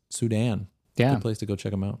pyramids, Sudan, Yeah. good place to go check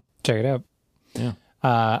them out. Check it out. Yeah.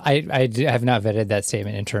 I have not vetted that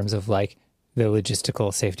statement in terms of like the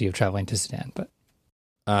logistical safety of traveling to Sudan, but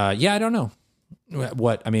Yeah, I don't know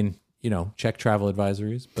what, check travel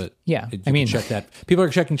advisories, but yeah, you can check that. People are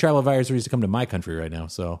checking travel advisories to come to my country right now.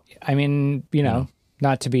 So,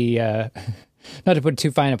 not to be, not to put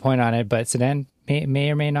too fine a point on it, but Sudan may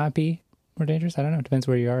or may not be more dangerous. I don't know. It depends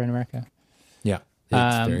where you are in America. yeah,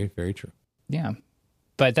 it's very, very true. Yeah.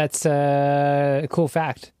 But that's a cool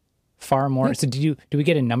fact. Far more. Yeah. So do we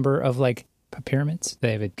get a number of like pyramids?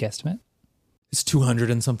 They have a guesstimate? It's 200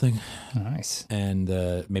 and something, Oh, nice. and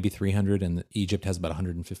maybe 300, and Egypt has about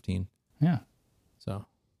 115. Yeah. So,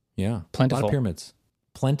 yeah, a Plentiful. lot of pyramids.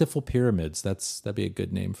 Plentiful pyramids. That'd be a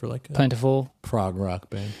good name for like a Plentiful. prog rock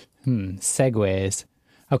band. Segues.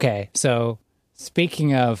 Okay. So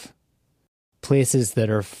speaking of places that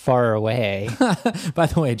are far away. By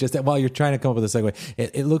the way, just while you're trying to come up with a segue,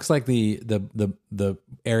 it looks like the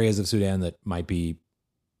areas of Sudan that might be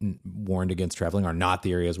warned against traveling are not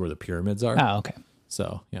the areas where the pyramids are. Oh, okay.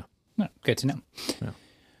 So, yeah. Oh, good to know. Yeah.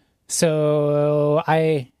 So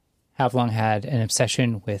I have long had an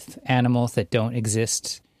obsession with animals that don't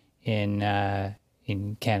exist in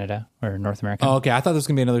Canada or North America. Oh, okay. I thought this was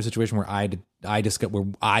gonna be another situation where where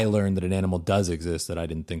I learned that an animal does exist that I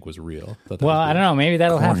didn't think was real. Well, I don't know. Maybe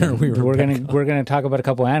that'll happen. We're gonna talk about a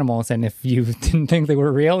couple animals, and if you didn't think they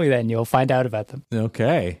were real, then you'll find out about them.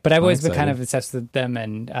 Okay. But I've I'm always been excited. kind of obsessed with them,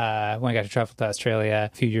 and when I got to travel to Australia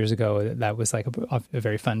a few years ago, that was like a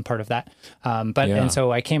very fun part of that. Yeah. And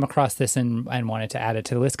so I came across this and wanted to add it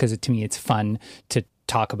to the list because to me it's fun to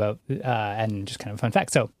talk about and just kind of a fun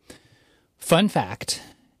fact. So, fun fact: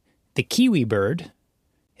 the kiwi bird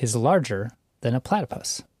is larger than a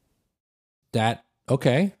platypus.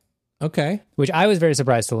 Okay. Which I was very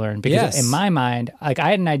surprised to learn because Yes. in my mind, like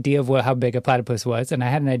I had an idea of how big a platypus was, and I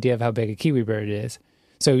had an idea of how big a kiwi bird is.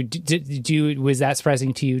 So, was that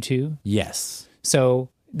surprising to you too? Yes. So,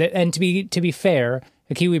 and to be fair,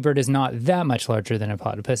 a kiwi bird is not that much larger than a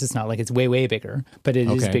platypus. It's not like it's way bigger, but it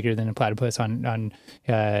is Okay. bigger than a platypus on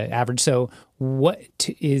average. So, what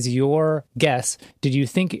is your guess? Did you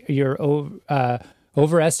think you're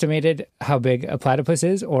overestimated how big a platypus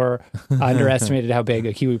is, or underestimated how big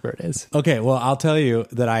a kiwi bird is? Okay, well, I'll tell you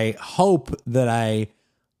that I hope that I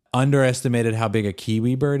underestimated how big a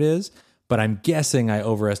kiwi bird is, but I'm guessing I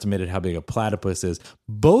overestimated how big a platypus is.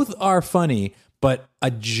 Both are funny, but a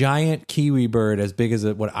giant kiwi bird as big as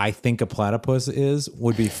what I think a platypus is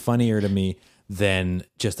would be funnier to me than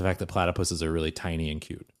just the fact that platypuses are really tiny and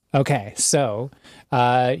cute. Okay, so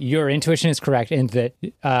your intuition is correct in that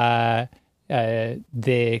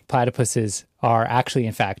the platypuses are actually,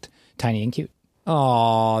 in fact, tiny and cute.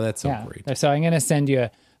 Oh, that's so great. So I'm going to send you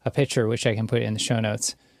a picture, which I can put in the show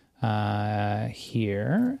notes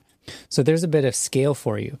here. So there's a bit of scale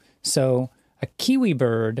for you. So a kiwi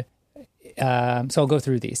bird, so I'll go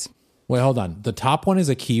through these. Wait, hold on. The top one is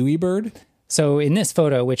a kiwi bird? So in this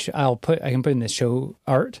photo, which I can put in the show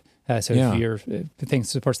art, so if your thing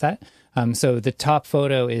supports that. So the top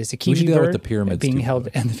photo is a kiwi bird the pyramids being held,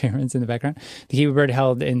 and the pyramids in the background. The kiwi bird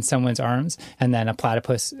held in someone's arms, and then a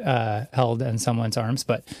platypus held in someone's arms.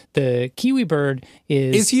 But the kiwi bird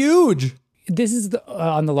is huge. This is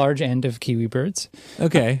on the large end of kiwi birds.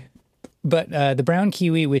 Okay. But the brown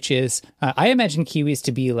kiwi, which is, I imagine kiwis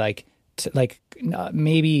to be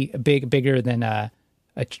maybe bigger than a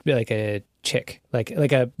chick, like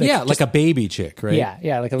a baby chick, right?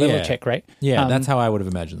 Yeah, like a little chick, right? Yeah, that's how I would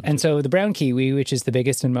have imagined them. And so the brown kiwi, which is the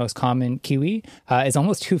biggest and most common kiwi, is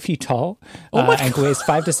almost 2 feet tall and weighs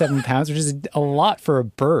 5 to 7 pounds, which is a lot for a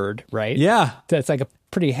bird, right? Yeah, that's like a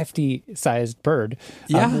pretty hefty sized bird.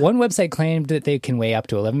 Yeah. One website claimed that they can weigh up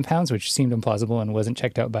to 11 pounds, which seemed implausible and wasn't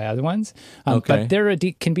checked out by other ones. But they're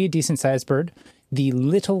can be a decent sized bird. The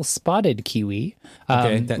little spotted kiwi,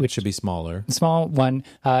 which should be smaller. Small one,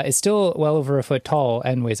 is still well over a foot tall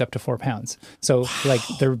and weighs up to 4 pounds. So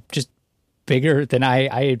they're just bigger than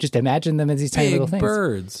I just imagine them as these tiny little things.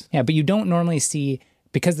 Birds. Yeah, but you don't normally see,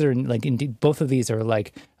 because they're both of these are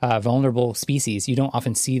vulnerable species. You don't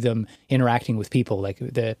often see them interacting with people. Like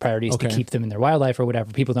the priority is to keep them in their wildlife or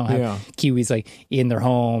whatever. People don't have kiwis in their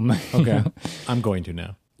home. Okay, I'm going to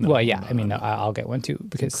now. No, well, yeah. I'll get one too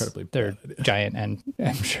because they're giant and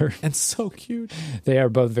I'm sure and so cute. They are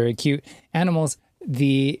both very cute animals.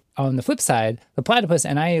 On the flip side, the platypus,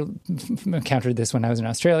 and I encountered this when I was in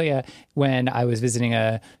Australia when I was visiting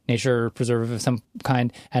a nature preserve of some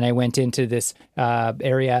kind, and I went into this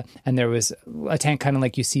area, and there was a tank kind of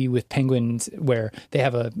like you see with penguins, where they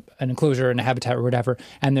have an enclosure and a habitat or whatever,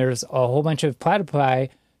 and there's a whole bunch of platypi.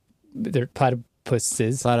 They're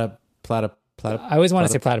platypuses. I always want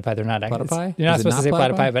to say platypi. They're not. Platypi? You're not supposed to say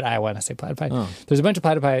platypi, but I want to say platypi. Oh. There's a bunch of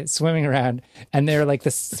platypi swimming around, and they're like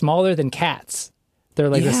smaller than cats. They're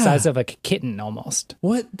like the size of a kitten almost.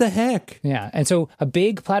 What the heck? Yeah. And so a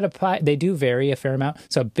big platypi, they do vary a fair amount.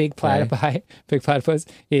 So a big big platypus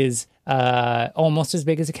is almost as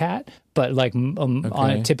big as a cat, but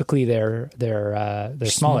typically they're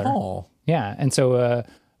smaller. Small. Yeah. And so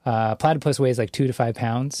platypus weighs like 2 to 5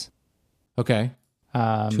 pounds. Okay.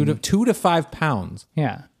 2 to 5 pounds.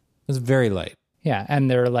 Yeah. That's very light. Yeah. And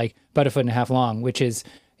they're like about 1.5 feet long, which is,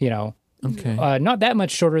 not that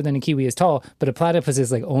much shorter than a kiwi is tall, but a platypus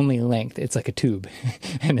is like only length. It's like a tube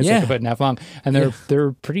and it's like 1.5 feet long. And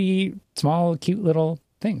they're pretty small, cute little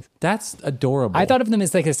things. That's adorable. I thought of them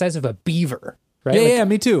as like the size of a beaver, right? Yeah,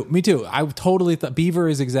 me too. I totally thought beaver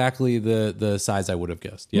is exactly the size I would have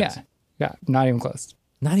guessed. Yes. Yeah. Not even close.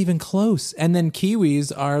 Not even close. And then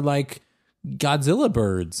kiwis are like Godzilla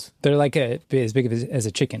birds. They're like as big as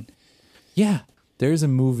a chicken. Yeah. There's a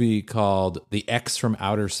movie called The X from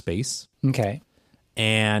Outer Space. Okay.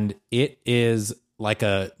 And it is like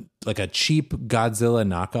a cheap Godzilla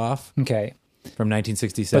knockoff. Okay. From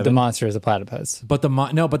 1967. But the monster is a platypus. But the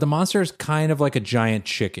monster is kind of like a giant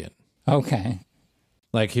chicken. Okay.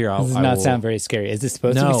 Like here, this does not sound very scary. Is this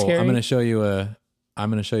supposed to be scary? I'm going to show you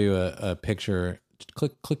a picture.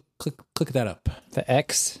 Click that up. The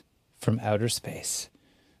X from Outer Space.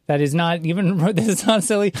 That is not even. This is not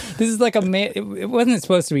silly. This is like it wasn't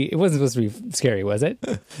supposed to be scary, was it?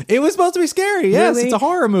 It was supposed to be scary. Yes, really? It's a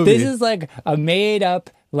horror movie. This is like a made up,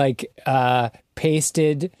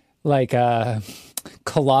 pasted, collage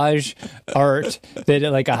art that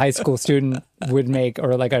like a high school student would make,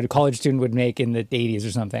 or like a college student would make in the 80s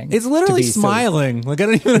or something. It's literally smiling. I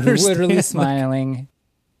don't even understand. Literally smiling.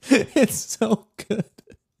 It's so good.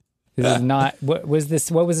 This is not. What was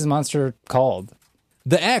this monster called?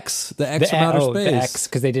 The X from Outer Space. The X,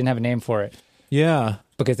 because they didn't have a name for it. Yeah.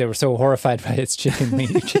 Because they were so horrified by its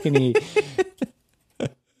chickeny.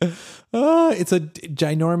 It's a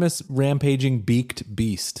ginormous, rampaging, beaked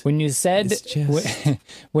beast. When you said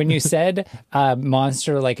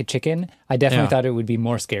monster like a chicken, I definitely thought it would be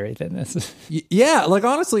more scary than this. Yeah,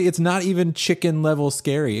 honestly, it's not even chicken level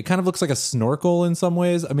scary. It kind of looks like a snorkel in some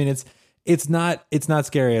ways. I mean, it's not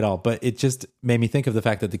scary at all, but it just made me think of the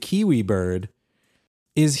fact that the kiwi bird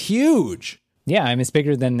is huge. Yeah, I mean, it's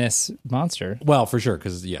bigger than this monster. Well, for sure,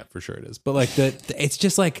 because for sure it is. But it's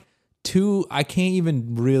just I can't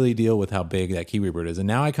even really deal with how big that kiwi bird is. And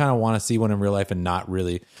now I kind of want to see one in real life and not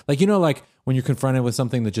really when you're confronted with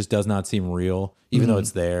something that just does not seem real, even though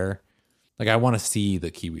it's there. I want to see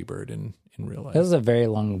the kiwi bird in real life. This is a very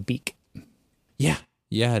long beak. Yeah,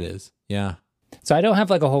 it is. Yeah. So I don't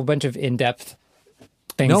have a whole bunch of in-depth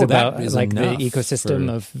things No, that about is like the enough ecosystem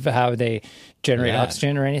for- of how they generate Yeah.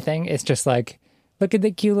 oxygen or anything. It's just like, look at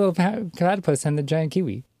the cute little platypus and the giant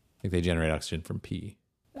kiwi. Like they generate oxygen from pee.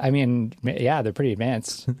 I mean, yeah, they're pretty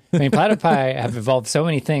advanced. I mean, platypi have evolved so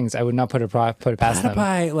many things. I would not put it past them.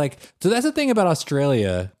 Platypi, like, so that's the thing about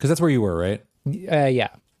Australia, because that's where you were, right? Yeah.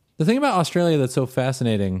 The thing about Australia that's so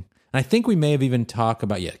fascinating, and I think we may have even talked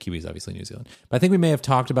about, Kiwis, obviously New Zealand, but I think we may have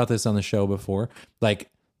talked about this on the show before, like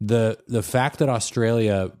the fact that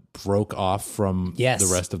Australia broke off from Yes.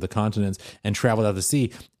 the rest of the continents and traveled out to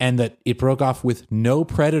sea, and that it broke off with no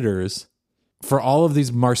predators for all of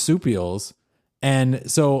these marsupials. And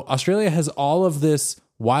so Australia has all of this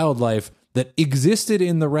wildlife that existed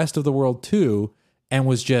in the rest of the world too, and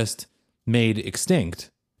was just made extinct.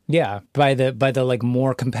 Yeah, by the like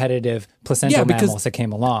more competitive placental Yeah, because mammals that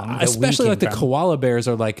came along, that we especially like came the from. koala bears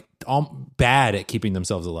are like bad at keeping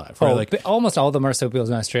themselves alive, right? Oh, Like, but almost all the marsupials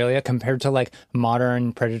in Australia, compared to like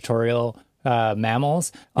modern predatorial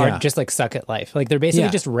mammals, are Yeah. just like suck at life. Like they're basically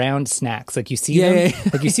Yeah. just round snacks. Like you see Yeah, them, yeah, yeah.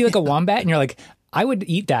 like you see like a wombat, and you're like, I would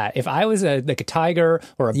eat that if I was like a tiger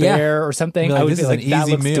or a Yeah. bear or something. Be like, I would this be is like, an that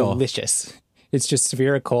easy looks meal. delicious. It's just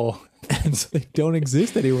spherical. and so they don't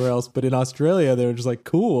exist anywhere else. But in Australia, they're just like,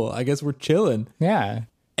 cool, I guess we're chilling. Yeah,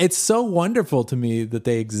 It's so wonderful to me that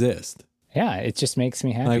they exist. yeah. It just makes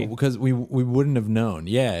me happy. Like, because we wouldn't have known.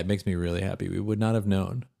 Yeah, it makes me really happy. We would not have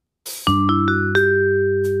known.